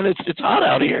AC, man. It's hot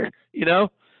out here,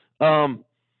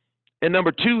 and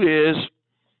number two is,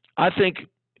 I think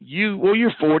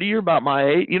you're 40, you're about my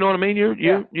age. You know what I mean? You're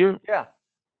yeah.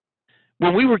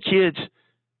 When we were kids,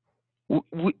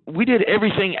 we did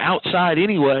everything outside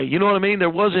anyway. You know what I mean? There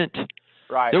wasn't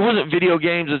video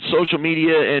games and social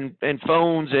media and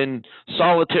phones and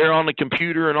solitaire on the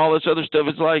computer and all this other stuff.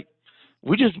 It's like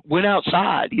we just went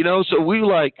outside, so we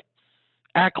like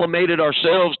acclimated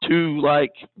ourselves to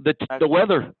like the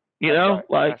weather,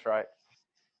 That's right.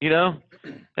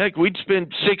 Heck, we'd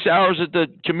spend 6 hours at the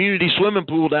community swimming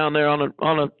pool down there on a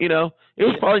it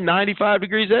was probably 95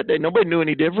 degrees that day. Nobody knew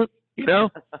any different,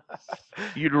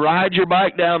 You'd ride your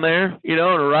bike down there,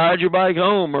 and ride your bike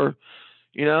home, or,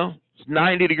 it's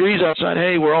 90 degrees outside.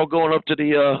 Hey, we're all going up to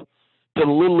the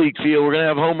Little League field. We're going to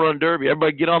have home run derby.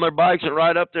 Everybody get on their bikes and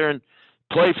ride up there and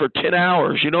play for 10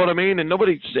 hours. You know what I mean? And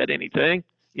nobody said anything,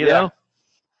 you know?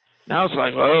 Now it's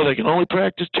like, oh, they can only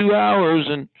practice 2 hours,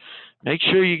 and make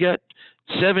sure you got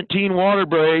 17 water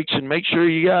breaks, and make sure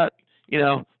you got,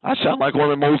 I sound like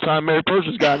one of them old-time Mary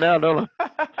Persons guys now, don't I?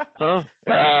 Huh?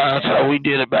 That's how we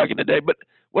did it back in the day. But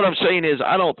what I'm saying is,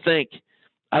 I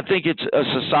think it's a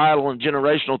societal and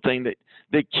generational thing that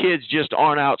the kids just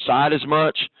aren't outside as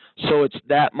much, so it's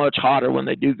that much hotter when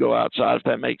they do go outside, if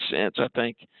that makes sense. I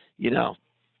think,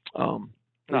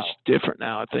 it's different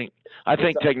now. I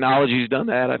think technology's done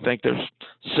that. I think there's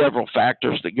several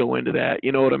factors that go into that,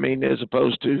 you know what I mean, as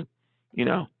opposed to,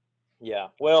 Yeah.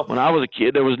 Well, when I was a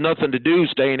kid, there was nothing to do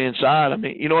staying inside. I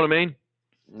mean, you know what I mean?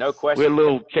 No question. We had a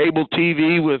little cable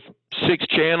TV with 6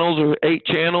 channels or 8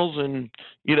 channels, and,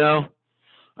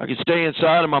 I could stay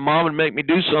inside and my mom would make me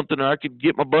do something, or I could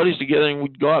get my buddies together and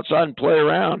we'd go outside and play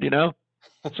around,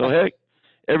 So, heck,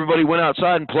 everybody went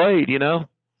outside and played,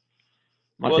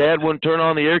 My dad wouldn't turn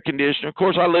on the air conditioner. Of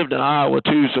course, I lived in Iowa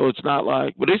too, so it's not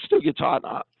like, but it still gets hot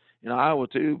in Iowa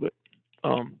too. But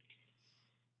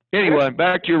Anyway,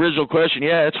 back to your original question.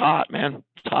 Yeah, it's hot, man.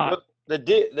 It's hot. The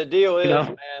deal is,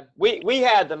 man, we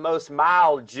had the most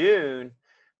mild June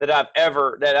that I've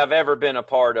ever been a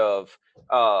part of.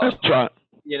 That's right.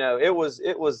 You know, it was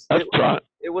right.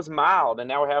 It was mild, and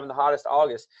now we're having the hottest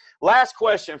August. Last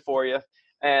question for you,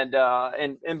 and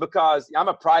because I'm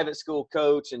a private school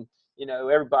coach, and you know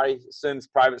everybody assumes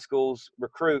private schools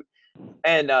recruit,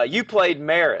 and you played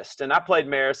Marist, and I played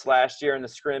Marist last year in the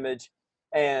scrimmage.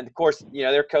 And of course, you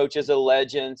know, their coach is a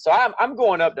legend. So I'm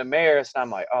going up to Marist, and I'm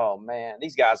like, oh man,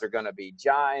 these guys are going to be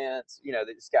giants. You know,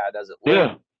 this guy doesn't look.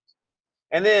 Yeah.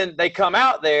 And then they come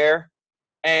out there,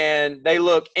 and they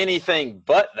look anything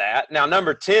but that. Now,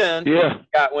 number 10,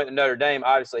 went to Notre Dame.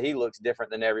 Obviously, he looks different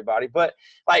than everybody. But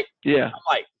I'm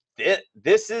like,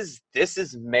 this is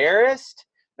Marist,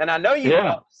 and I know you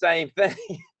thought the same thing.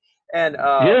 And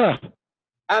I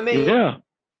mean,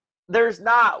 there's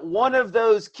not one of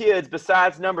those kids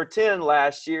besides number 10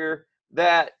 last year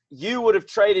that you would have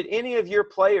traded any of your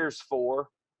players for.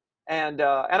 And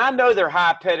I know they're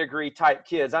high pedigree type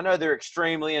kids. I know they're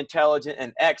extremely intelligent,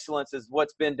 and excellence is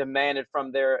what's been demanded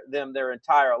from them their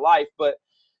entire life. But,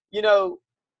 you know,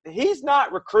 he's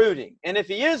not recruiting. And if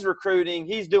he is recruiting,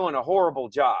 he's doing a horrible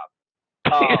job.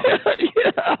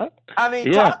 I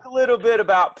mean, talk a little bit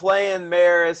about playing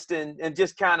Marist and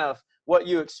just kind of what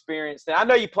you experienced. And I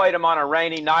know you played them on a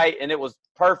rainy night, and it was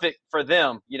perfect for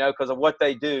them, you know, because of what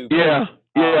they do.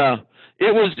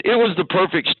 It was the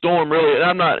perfect storm, really.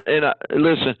 And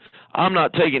listen, I'm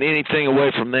not taking anything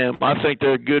away from them. I think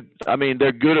they're good. I mean,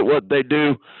 they're good at what they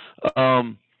do.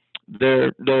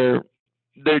 They're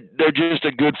just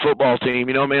a good football team.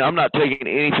 You know what I mean? I'm not taking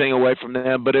anything away from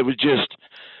them, but it was just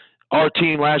our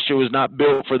team last year was not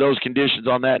built for those conditions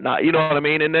on that night. You know what I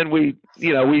mean? And then we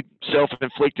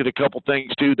self-inflicted a couple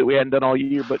things too that we hadn't done all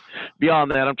year. But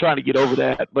beyond that, I'm trying to get over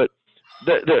that. But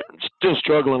they're still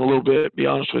struggling a little bit, to be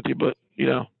honest with you. But, you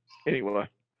know, anyway,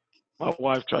 my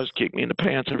wife tries to kick me in the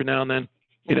pants every now and then,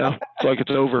 you know, it's like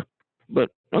it's over. But,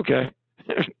 okay.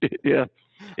 It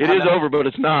is over, but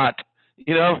it's not,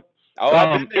 you know.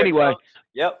 Anyway.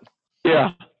 Yep.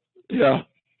 Yeah.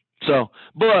 So,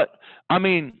 but, I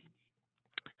mean,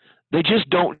 they just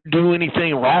don't do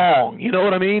anything wrong. You know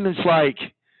what I mean? It's like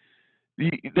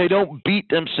they don't beat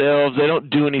themselves. They don't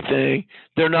do anything.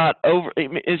 They're not over.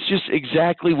 It's just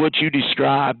exactly what you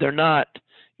described. They're not,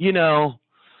 you know,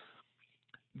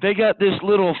 they got this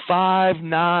little 5'9",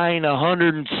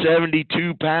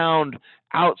 172-pound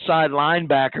outside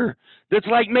linebacker that's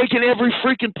like making every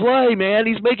freaking play, man.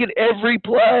 He's making every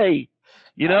play,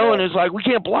 you know, and it's like we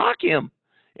can't block him.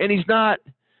 And he's not,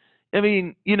 I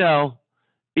mean, you know,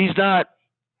 he's not,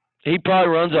 he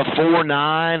probably runs a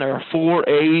 4.9 or a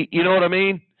 4.8, you know what I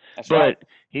mean? That's but right.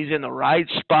 He's in the right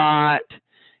spot.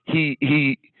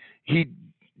 He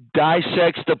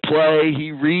dissects the play.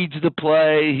 He reads the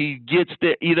play. He gets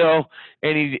the, you know,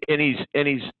 and he's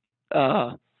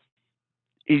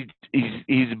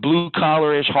blue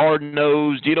collarish, hard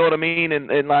nosed. You know what I mean? And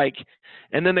then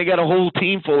they got a whole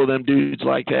team full of them dudes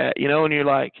like that, you know. And you're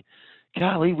like,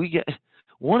 golly, we get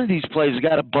one of these plays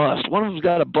got a bust. One of them's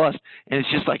got a bust, and it's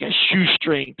just like a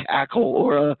shoestring tackle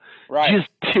or just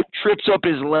trips up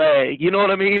his leg. You know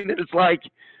what I mean? And it's like,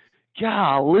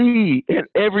 golly, and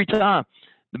every time.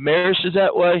 The Marist is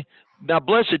that way. Now,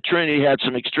 Blessed Trinity had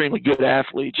some extremely good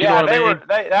athletes. You know what I mean?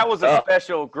 That was a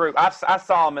special group. I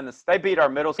saw them they beat our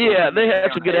middle school. Yeah, they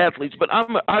had some good athletes. But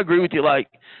I agree with you. Like,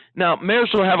 now,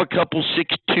 Marist will have a couple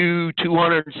 6'2",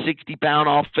 260-pound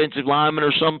offensive linemen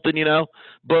or something, you know.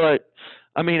 But,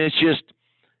 I mean, it's just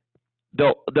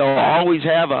they'll always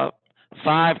have a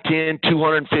 5'10",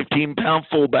 215-pound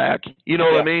fullback. You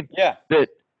know what I mean? Yeah. That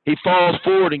he falls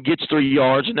forward and gets 3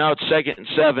 yards, and now it's 2nd and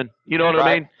 7. You know what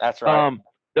I mean? That's right.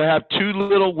 They have two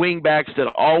little wingbacks that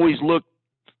always look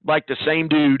like the same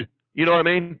dude. You know what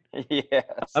I mean? Yes.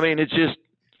 I mean, it's just,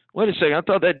 wait a second. I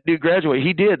thought that dude graduated.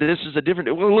 He did. This is a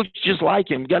different – well, it looks just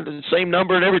like him. Got the same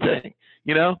number and everything,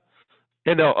 you know?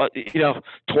 And,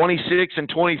 26 and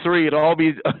 23, it'll all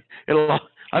be –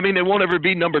 I mean, it won't ever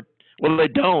be number – well, they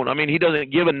don't. I mean, he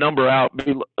doesn't give a number out,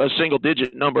 a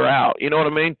single-digit number out. You know what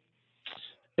I mean?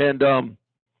 And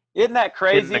isn't that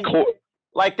crazy?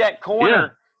 Like that corner. Yeah.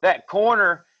 That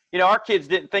corner, you know, our kids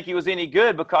didn't think he was any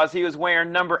good because he was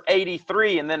wearing number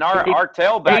 83, and then our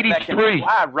tailback 83. That can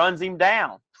fly runs him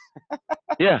down.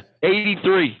 Yeah,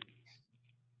 83.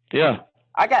 Yeah.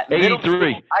 I got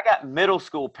middle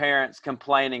school parents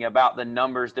complaining about the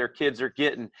numbers their kids are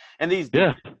getting, and these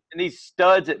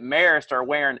studs at Marist are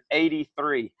wearing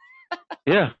 83.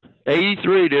 Yeah,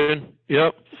 83, dude.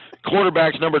 Yep.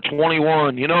 Quarterback's number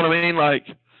 21. You know what I mean? Like,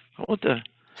 what the?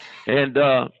 And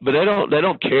but they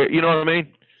don't care. You know what I mean?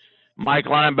 Mike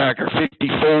linebacker,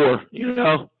 54,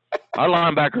 Our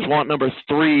linebackers want number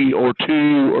 3 or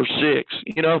 2 or 6,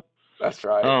 That's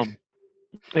right.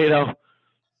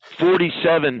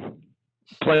 47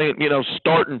 playing,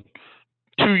 starting,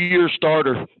 2-year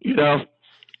starter,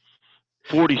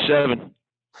 47.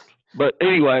 But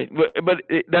anyway,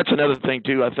 that's another thing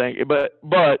too, I think. But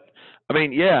I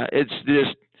mean, yeah, it's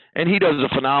just, and he does a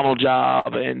phenomenal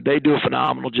job, and they do a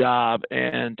phenomenal job,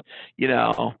 and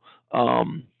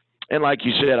and like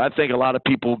you said, I think a lot of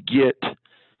people get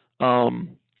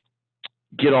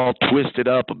all twisted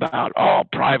up about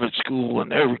private school and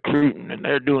they're recruiting and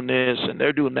they're doing this and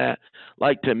they're doing that.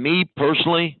 Like, to me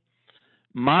personally,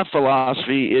 my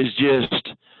philosophy is just,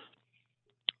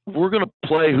 we're going to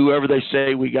play whoever they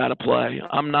say we got to play.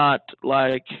 I'm not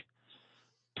like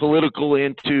political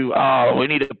into, we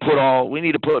need to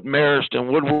put Marist and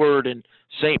Woodward and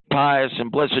St. Pius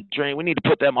and Blessed Trinity. We need to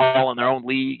put them all in their own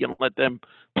league and let them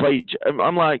play.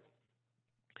 I'm like,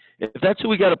 if that's who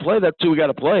we got to play, that's who we got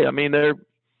to play. I mean, they're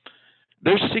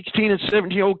 16 and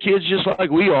 17-year-old kids just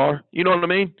like we are. You know what I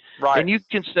mean? Right. And you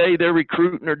can say they're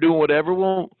recruiting or doing whatever.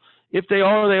 Well, if they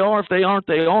are, they are. If they aren't,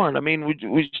 they aren't. I mean,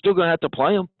 we're still going to have to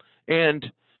play them.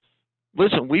 And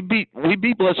listen, we beat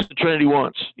Blessed Trinity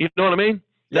once. You know what I mean?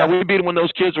 Yeah. Now, we beat them when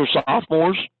those kids were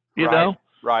sophomores, you know?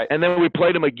 Right. And then we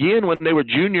played them again when they were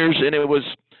juniors, and it was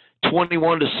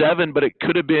 21-7, but it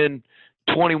could have been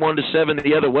 21-7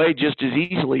 the other way just as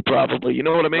easily, probably. You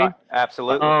know what I mean? Right.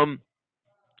 Absolutely.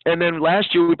 And then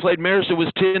last year we played Marist. It was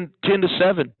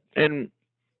 10-7, and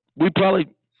we probably,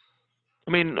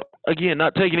 I mean, again,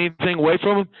 not taking anything away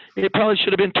from them, it probably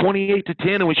should have been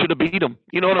 28-10, and we should have beat them.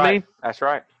 You know what I mean? That's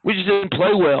right. We just didn't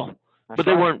play well, but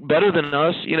they weren't better than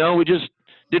us. We just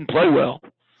didn't play well,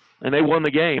 and they won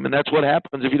the game. And that's what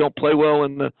happens if you don't play well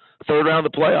in the third round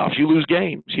of the playoffs. You lose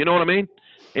games. You know what I mean?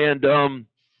 And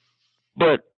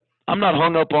but I'm not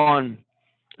hung up on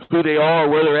who they are, or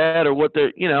where they're at, or what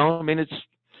they're. I mean,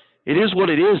 it is what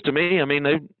it is to me. I mean,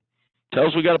 they tell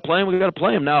us we got to play them, we got to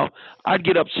play them. Now, I'd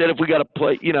get upset if we got to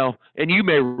play, and you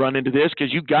may run into this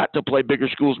because you got to play bigger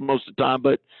schools most of the time.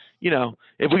 But,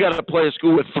 if we got to play a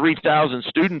school with 3,000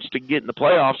 students to get in the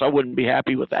playoffs, I wouldn't be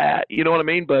happy with that. You know what I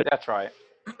mean? But that's right.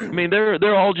 I mean,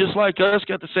 they're all just like us,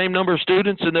 got the same number of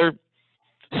students, and they're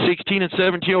 16 and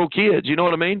 17-year-old kids. You know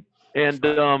what I mean?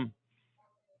 And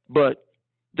but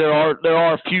there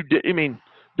are a few. I mean,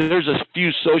 there's a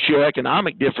few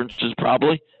socioeconomic differences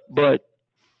probably, but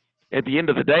at the end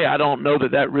of the day, I don't know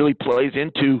that really plays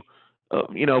into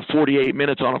 48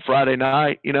 minutes on a Friday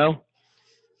night.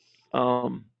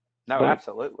 No,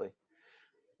 absolutely.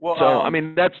 Well, so I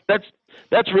mean, that's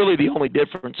really the only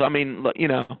difference. I mean,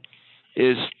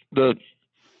 is the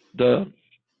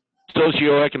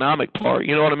socioeconomic part.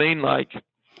 You know what I mean? Like,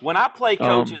 when I play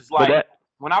coaches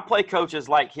when I play coaches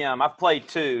like him, I've played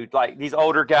too, like these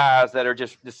older guys that are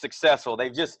just successful.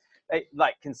 They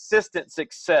like consistent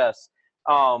success.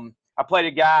 I played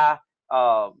a guy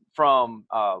from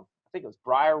I think it was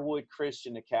Briarwood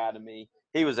Christian Academy.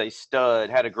 He was a stud,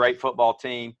 had a great football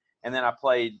team. And then I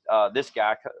played this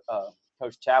guy,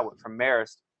 Coach Chadwick from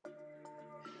Marist.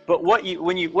 But what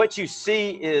you see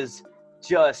is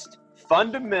just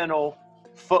fundamental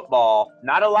football.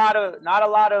 Not a lot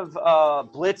of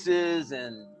blitzes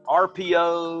and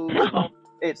RPOs.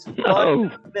 It's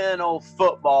fundamental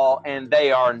football, and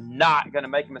they are not going to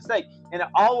make a mistake. And it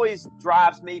always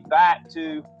drives me back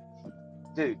to,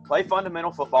 dude, play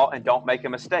fundamental football and don't make a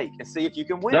mistake, and see if you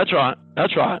can win. That's right.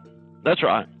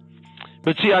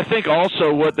 But see, I think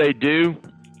also what they do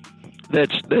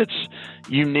that's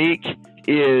unique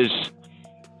is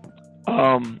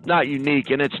not unique,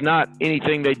 and it's not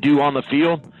anything they do on the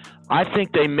field. I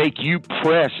think they make you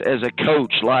press as a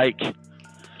coach, like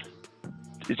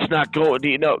it's not going,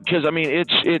 because I mean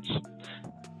it's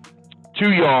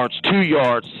 2 yards,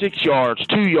 6 yards,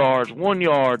 2 yards, 1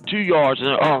 yard, 2 yards,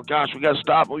 and oh gosh, we got to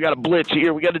stop, we got to blitz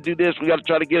here, we got to do this, we got to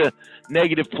try to get a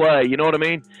negative play. You know what I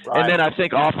mean? Right. And then I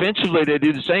think offensively they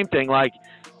do the same thing. Like,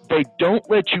 they don't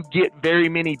let you get very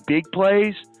many big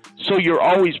plays, so you're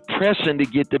always pressing to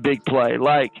get the big play.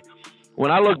 Like,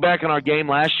 when I look back on our game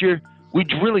last year, we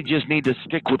really just need to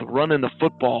stick with running the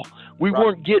football. We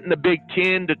weren't getting the big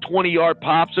 10 to 20-yard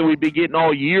pops that we'd be getting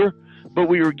all year, but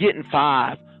we were getting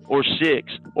 5 or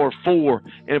 6 or 4.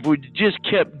 And if we just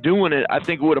kept doing it, I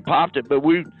think we would have popped it. But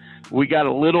we got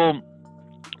a little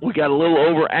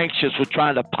over anxious with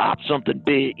trying to pop something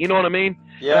big. You know what I mean?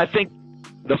 Yeah. And I think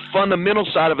the fundamental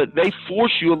side of it, they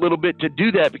force you a little bit to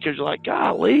do that, because you're like,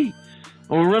 golly,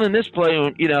 when we're running this play,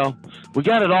 we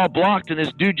got it all blocked, and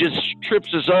this dude just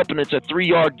trips us up, and it's a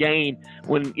 3-yard gain.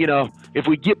 When, if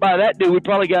we get by that dude, we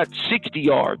probably got 60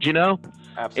 yards,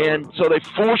 Absolutely. And so they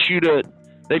force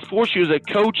you as a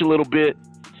coach a little bit.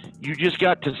 You just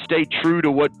got to stay true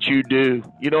to what you do.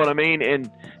 You know what I mean?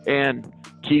 And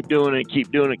keep doing it,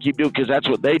 because that's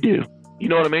what they do. You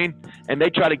know what I mean? And they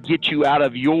try to get you out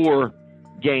of your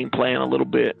game plan a little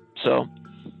bit. So,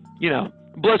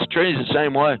 Blessed Trinity's the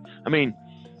same way. I mean,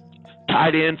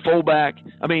 tight end, fullback.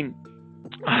 I mean,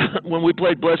 when we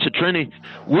played Blessed Trinity,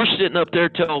 we're sitting up there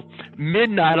till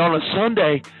midnight on a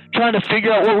Sunday trying to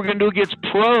figure out what we're going to do against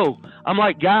pro. I'm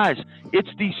like, guys, it's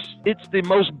the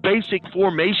most basic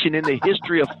formation in the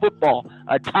history of football.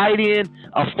 A tight end,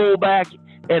 a fullback,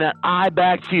 and an I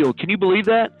backfield. Can you believe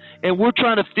that? And we're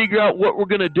trying to figure out what we're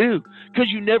going to do because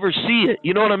you never see it.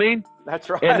 You know what I mean? That's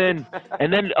right.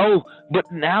 And then,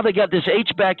 but now they got this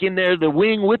H-back in there, the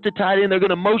wing with the tight end. They're going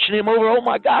to motion him over. Oh,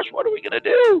 my gosh, what are we going to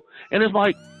do? And it's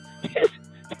like,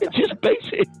 it's just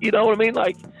basic. You know what I mean?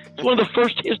 Like, it's one of the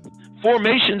first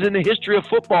formations in the history of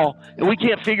football, and we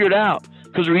can't figure it out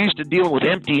because we're used to dealing with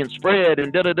empty and spread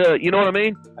and da-da-da. You know what I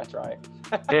mean? That's right.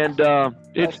 And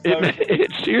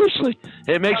it seriously,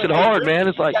 it makes it hard, man.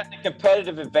 It's like got the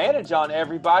competitive advantage on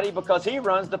everybody because he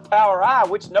runs the power I,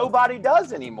 which nobody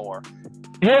does anymore.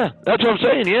 Yeah, that's what I'm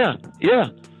saying. Yeah.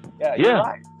 You're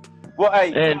right. Well,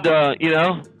 hey, and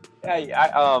hey,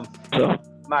 so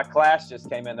my class just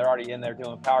came in. They're already in there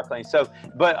doing power clean. So,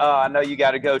 but I know you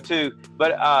got to go too.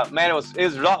 But man, it was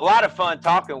a lot of fun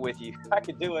talking with you. I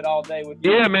could do it all day with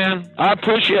you. Yeah, man. I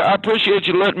appreciate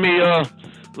you letting me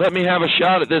have a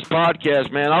shot at this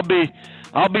podcast, man.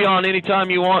 I'll be on anytime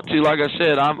you want to. Like I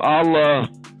said,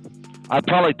 I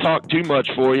probably talked too much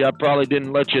for you. I probably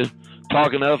didn't let you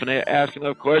talk enough and ask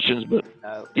enough questions, but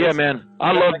yeah, man,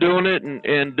 I love doing it.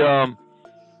 And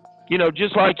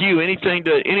just like you, anything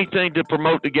to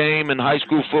promote the game and high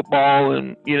school football.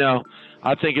 And,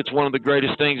 I think it's one of the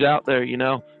greatest things out there,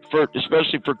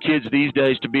 especially for kids these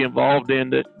days to be involved in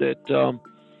that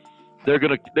they're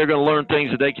gonna learn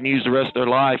things that they can use the rest of their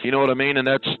life. You know what I mean? And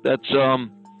that's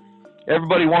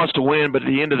everybody wants to win, but at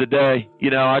the end of the day,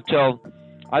 I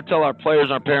tell our players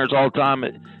and our parents all the time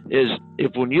is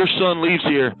if when your son leaves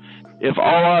here, if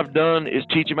all I've done is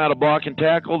teach him how to block and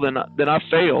tackle, then I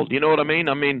failed. You know what I mean?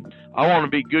 I mean, I want to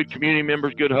be good community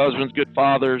members, good husbands, good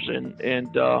fathers, and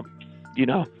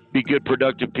be good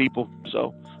productive people.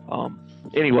 So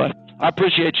anyway, I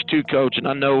appreciate you too, Coach, and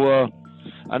I know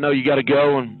you got to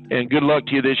go, and good luck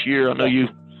to you this year. I know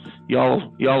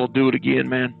y'all will do it again,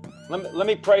 man. Let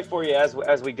me pray for you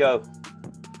as we go.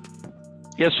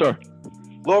 Yes, sir.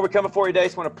 Lord, we're coming for you today.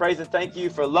 Just want to praise and thank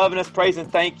you for loving us. Praise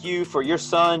and thank you for your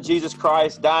son, Jesus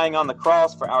Christ, dying on the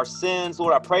cross for our sins.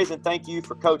 Lord, I praise and thank you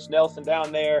for Coach Nelson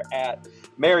down there at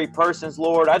Mary Persons.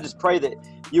 Lord, I just pray that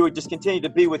you would just continue to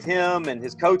be with him and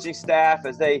his coaching staff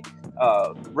as they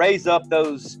raise up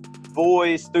those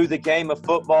boys through the game of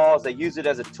football, as they use it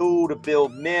as a tool to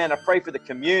build men. I pray for the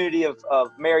community of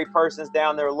Mary Persons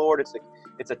down there, Lord.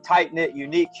 It's a tight-knit,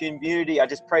 unique community. I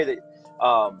just pray that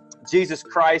Jesus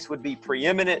Christ would be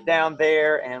preeminent down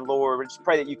there. And Lord, we just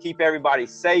pray that you keep everybody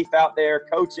safe out there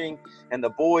coaching and the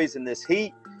boys in this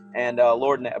heat. And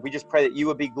Lord, we just pray that you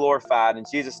would be glorified in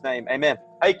Jesus' name. Amen.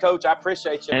 Hey, Coach, I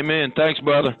appreciate you. Amen. Thanks,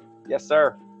 brother. Yes,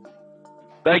 sir.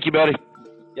 Thank you, buddy.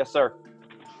 Yes, sir.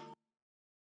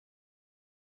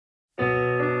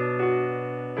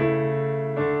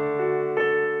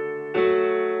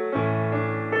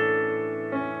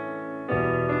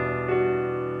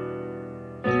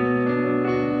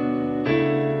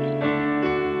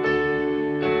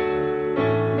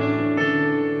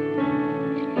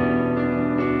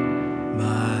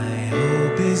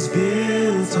 Is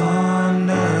built on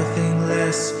nothing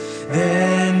less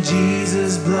than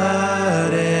Jesus'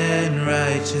 blood and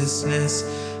righteousness.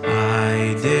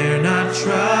 I dare not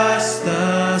trust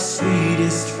the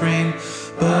sweetest frame,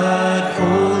 but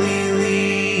wholly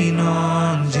lean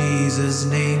on Jesus'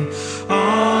 name.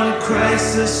 On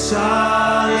Christ the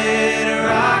solid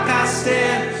rock I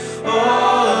stand.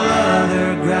 All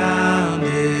other ground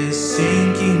is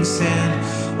sinking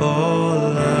sand.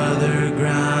 All other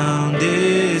ground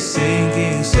is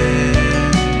sinking sand.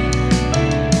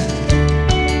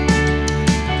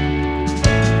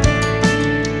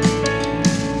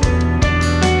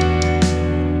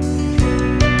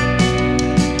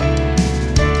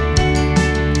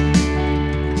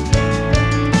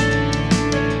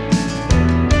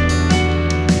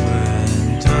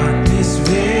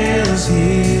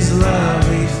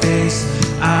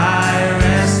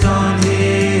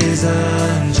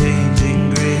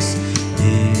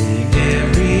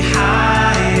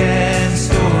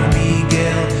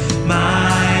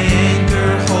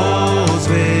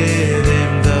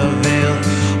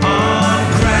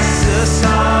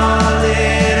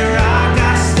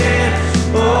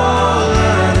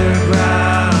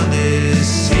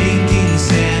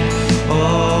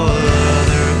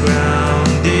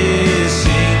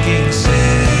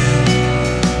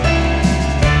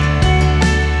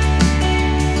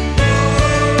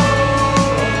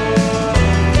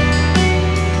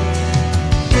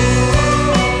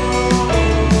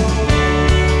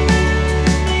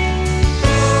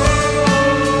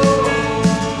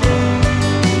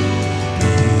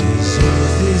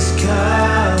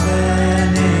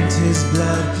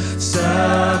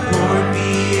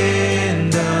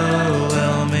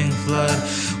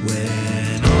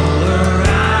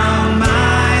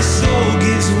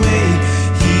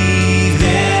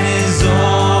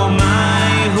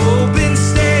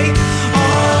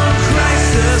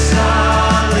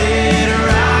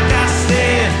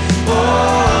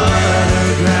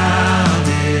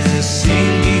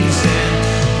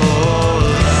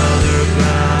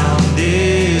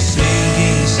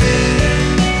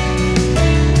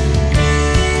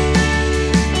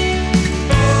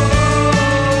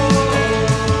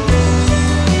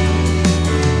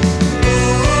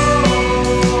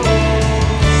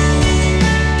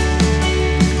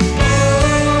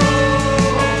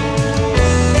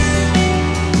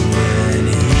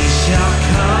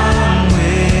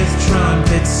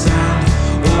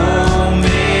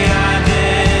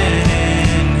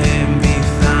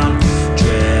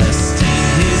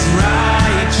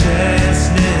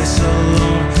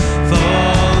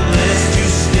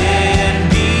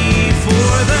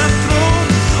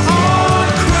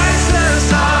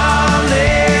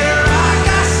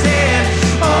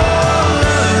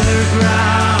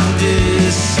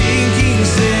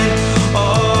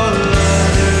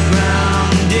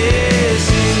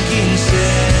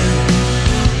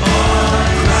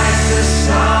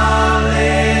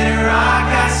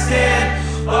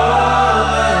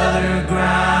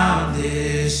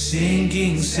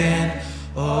 sin,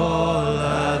 all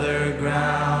other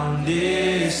ground